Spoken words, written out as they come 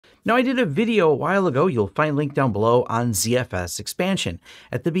Now, I did a video a while ago, you'll find link down below, on ZFS expansion.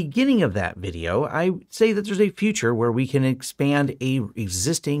 At the beginning of that video, I say that there's a future where we can expand a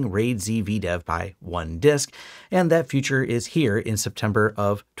existing RAIDz VDEV by one disk, and that future is here in September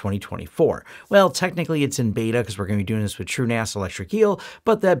of 2024. Well, technically it's in beta because we're going to be doing this with TrueNAS Electric Eeel,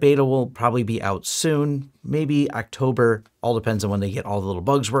 but that beta will probably be out soon, maybe October. All depends on when they get all the little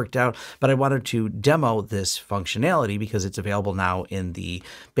bugs worked out, but I wanted to demo this functionality because it's available now in the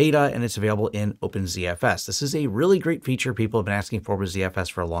beta and it's available in OpenZFS. This is a really great feature people have been asking for with ZFS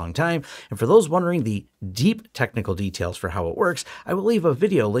for a long time. And for those wondering the deep technical details for how it works, I will leave a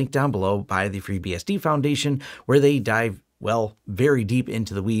video linked down below by the FreeBSD Foundation where they dive very deep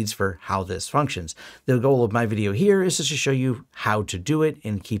into the weeds for how this functions. The goal of my video here is just to show you how to do it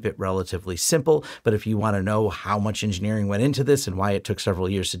and keep it relatively simple. But if you want to know how much engineering went into this and why it took several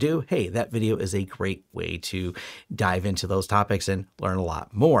years to do, hey, that video is a great way to dive into those topics and learn a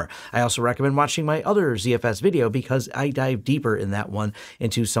lot more. I also recommend watching my other ZFS video because I dive deeper in that one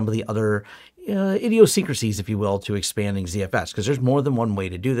into some of the other idiosyncrasies, if you will, to expanding ZFS, because there's more than one way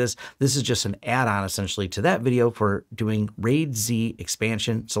to do this. This is just an add-on essentially to that video for doing RAIDz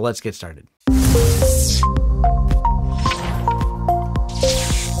expansion. So let's get started.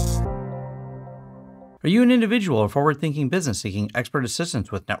 Are you an individual or forward-thinking business seeking expert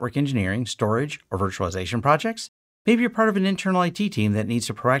assistance with network engineering, storage, or virtualization projects? Maybe you're part of an internal IT team that needs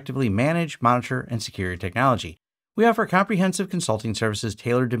to proactively manage, monitor, and secure your technology. We offer comprehensive consulting services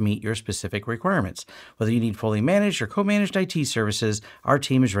tailored to meet your specific requirements. Whether you need fully managed or co-managed IT services, our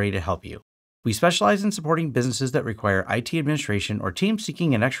team is ready to help you. We specialize in supporting businesses that require IT administration or teams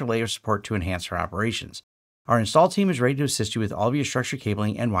seeking an extra layer of support to enhance their operations. Our install team is ready to assist you with all of your structured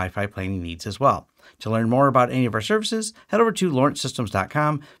cabling and Wi-Fi planning needs as well. To learn more about any of our services, head over to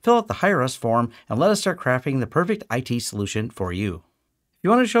lawrencesystems.com, fill out the Hire Us form, and let us start crafting the perfect IT solution for you. If you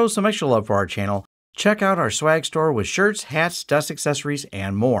want to show some extra love for our channel, check out our swag store with shirts, hats, desk accessories,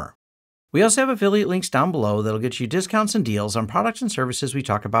 and more. We also have affiliate links down below that'll get you discounts and deals on products and services we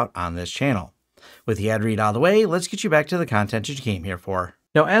talk about on this channel. With the ad read out of the way, let's get you back to the content that you came here for.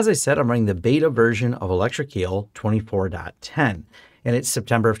 Now, as I said, I'm running the beta version of Electric Eel 24.10. And it's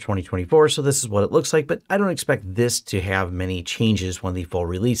September of 2024, so this is what it looks like, but I don't expect this to have many changes when the full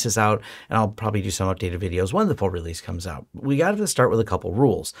release is out, and I'll probably do some updated videos when the full release comes out. We got to start with a couple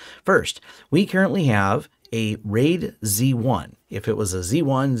rules. First, we currently have a RAID Z1. If it was a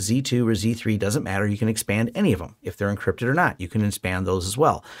Z1, Z2, or Z3, doesn't matter, you can expand any of them. If they're encrypted or not, you can expand those as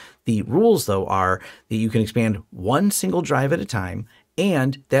well. The rules, though, are that you can expand one single drive at a time,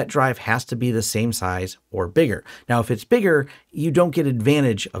 and that drive has to be the same size or bigger. Now, if it's bigger, you don't get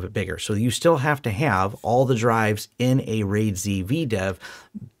advantage of it bigger. So you still have to have all the drives in a RAIDz VDEV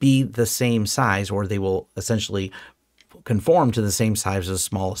be the same size, or they will essentially conform to the same size as the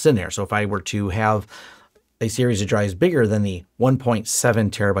smallest in there. So if I were to have a series of drives bigger than the 1.7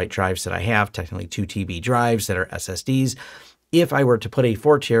 terabyte drives that I have, technically 2 TB drives that are SSDs, if I were to put a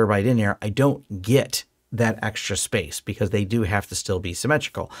 4 terabyte in there, I don't get that extra space because they do have to still be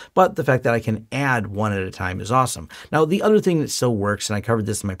symmetrical. But the fact that I can add one at a time is awesome. Now, the other thing that still works, and I covered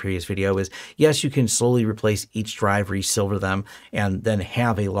this in my previous video, is yes, you can slowly replace each drive, resilver them, and then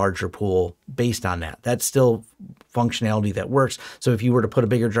have a larger pool based on that. That's still functionality that works. So if you were to put a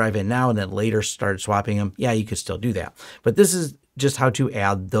bigger drive in now and then later started swapping them, yeah, you could still do that. But this is just how to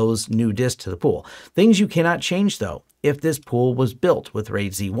add those new disks to the pool. Things you cannot change though. If this pool was built with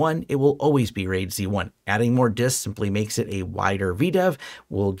RAID Z1, it will always be RAID Z1. Adding more disks simply makes it a wider VDEV,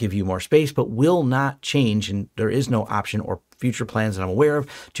 will give you more space, but will not change, and there is no option or future plans that I'm aware of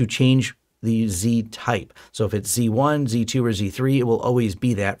to change the Z type. So if it's Z1, Z2, or Z3, it will always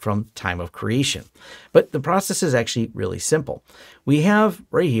be that from time of creation. But the process is actually really simple. We have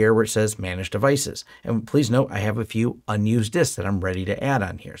right here where it says Manage Devices. And please note, I have a few unused disks that I'm ready to add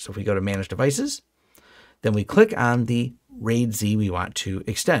on here. So if we go to Manage Devices, then we click on the RAIDz we want to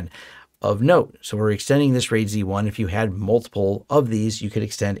extend. Of note, so we're extending this RAID Z1. If you had multiple of these, you could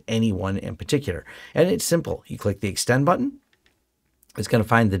extend any one in particular. And it's simple. You click the Extend button. It's going to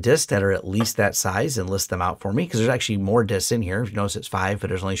find the disks that are at least that size and list them out for me because there's actually more disks in here. If you notice it's 5, but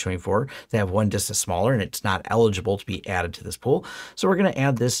there's only showing 4. They have one disk that's smaller and it's not eligible to be added to this pool. So we're going to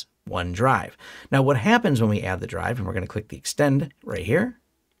add this one drive. Now what happens when we add the drive, and we're going to click the Extend right here,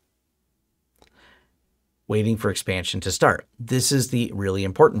 waiting for expansion to start. This is the really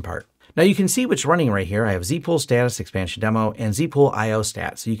important part. Now you can see what's running right here. I have zpool status expansion demo and zpool IO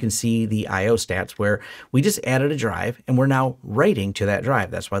stats. So you can see the IO stats where we just added a drive and we're now writing to that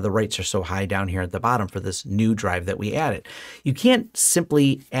drive. That's why the writes are so high down here at the bottom for this new drive that we added. You can't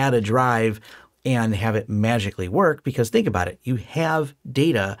simply add a drive and have it magically work, because think about it, you have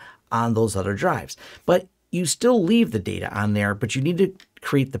data on those other drives, but you still leave the data on there, but you need to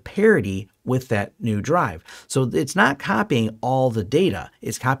create the parity with that new drive. So it's not copying all the data,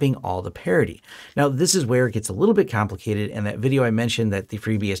 it's copying all the parity. Now, this is where it gets a little bit complicated, and that video I mentioned that the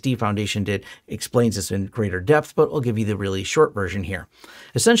FreeBSD Foundation did explains this in greater depth, but I'll give you the really short version here.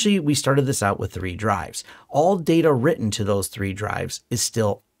 Essentially, we started this out with 3 drives. All data written to those 3 drives is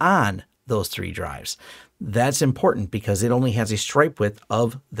still on those 3 drives. That's important because it only has a stripe width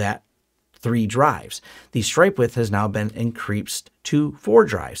of that 3 drives. The stripe width has now been increased to 4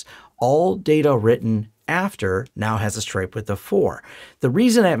 drives. All data written after now has a stripe width of 4. The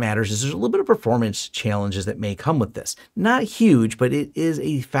reason that matters is there's a little bit of performance challenges that may come with this. Not huge, but it is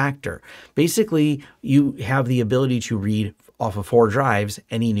a factor. Basically, you have the ability to read off of 4 drives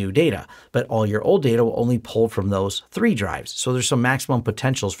any new data, but all your old data will only pull from those 3 drives. So there's some maximum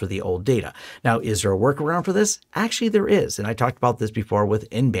potentials for the old data. Now, is there a workaround for this? Actually, there is. And I talked about this before with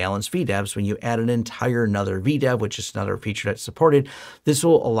imbalanced VDEVs. When you add an entire another VDEV, which is another feature that's supported, this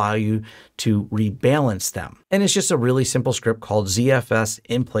will allow you to rebalance them. And it's just a really simple script called ZFS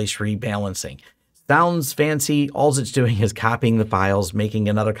in-place rebalancing. Sounds fancy. All it's doing is copying the files, making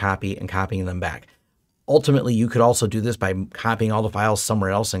another copy, and copying them back. Ultimately, you could also do this by copying all the files somewhere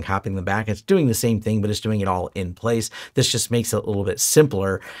else and copying them back. It's doing the same thing, but it's doing it all in place. This just makes it a little bit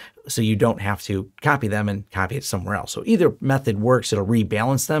simpler, so you don't have to copy them and copy it somewhere else. So either method works, it'll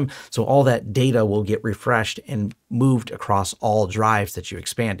rebalance them, so all that data will get refreshed and moved across all drives that you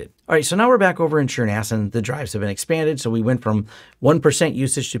expanded. All right, so now we're back over in TrueNAS and the drives have been expanded. So we went from 1%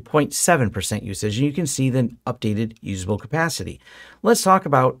 usage to 0.7% usage, and you can see the updated usable capacity. Let's talk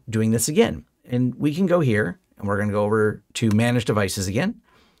about doing this again. And we can go here and we're going to go over to manage devices again.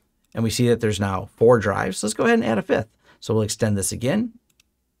 And we see that there's now 4 drives. Let's go ahead and add a 5th. So we'll extend this again.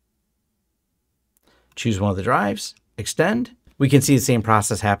 Choose one of the drives, extend. We can see the same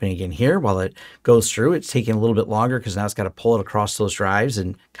process happening again here while it goes through. It's taking a little bit longer because now it's got to pull it across those drives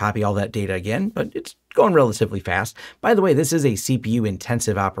and copy all that data again, but it's going relatively fast. By the way, this is a CPU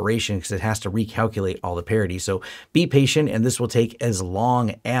intensive operation because it has to recalculate all the parity. So be patient, and this will take as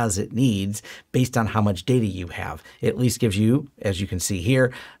long as it needs based on how much data you have. It at least gives you, as you can see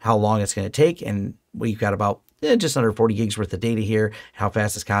here, how long it's going to take. And we've got about just under 40 gigs worth of data here. How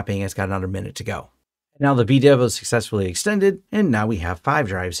fast it's copying, it's got another minute to go. Now the VDEV was successfully extended, and now we have 5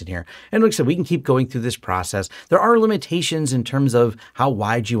 drives in here. And like I said, we can keep going through this process. There are limitations in terms of how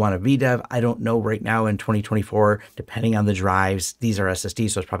wide you want a VDEV. I don't know right now in 2024, depending on the drives. These are SSD,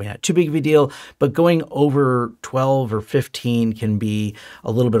 so it's probably not too big of a deal. But going over 12 or 15 can be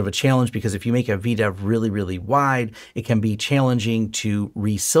a little bit of a challenge, because if you make a VDEV really, really wide, it can be challenging to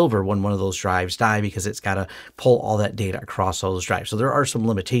resilver when one of those drives die, because it's got to pull all that data across all those drives. So there are some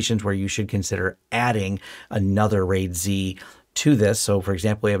limitations where you should consider adding another RAIDz to this. So for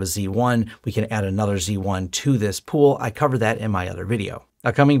example, we have a Z1, we can add another Z1 to this pool. I covered that in my other video.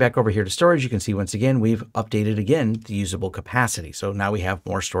 Now coming back over here to storage, you can see once again, we've updated again the usable capacity. So now we have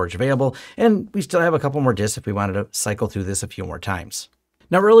more storage available, and we still have a couple more disks if we wanted to cycle through this a few more times.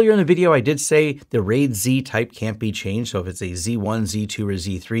 Now, earlier in the video, I did say the RAIDz type can't be changed. So if it's a Z1, Z2, or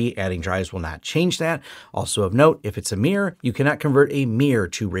Z3, adding drives will not change that. Also of note, if it's a mirror, you cannot convert a mirror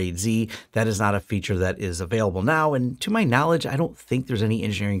to RAIDz. That is not a feature that is available now. And to my knowledge, I don't think there's any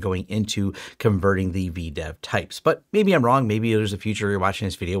engineering going into converting the VDEV types. But maybe I'm wrong. Maybe there's a future you're watching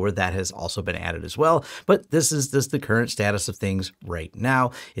this video where that has also been added as well. But this is the current status of things right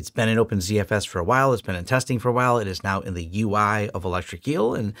now. It's been in OpenZFS for a while. It's been in testing for a while. It is now in the UI of Electric Eeel.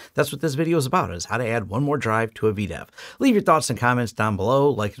 And that's what this video is about, is how to add one more drive to a VDEV. Leave your thoughts and comments down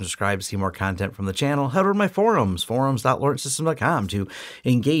below. Like and subscribe to see more content from the channel. Head over to my forums, forums.lawrencesystems.com, to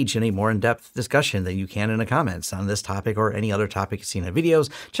engage in a more in-depth discussion than you can in the comments on this topic or any other topic you've seen in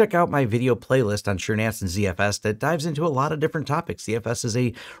videos. Check out my video playlist on TrueNAS and ZFS that dives into a lot of different topics. ZFS is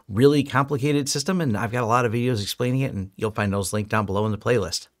a really complicated system, and I've got a lot of videos explaining it, and you'll find those linked down below in the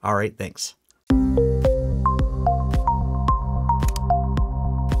playlist. All right, thanks.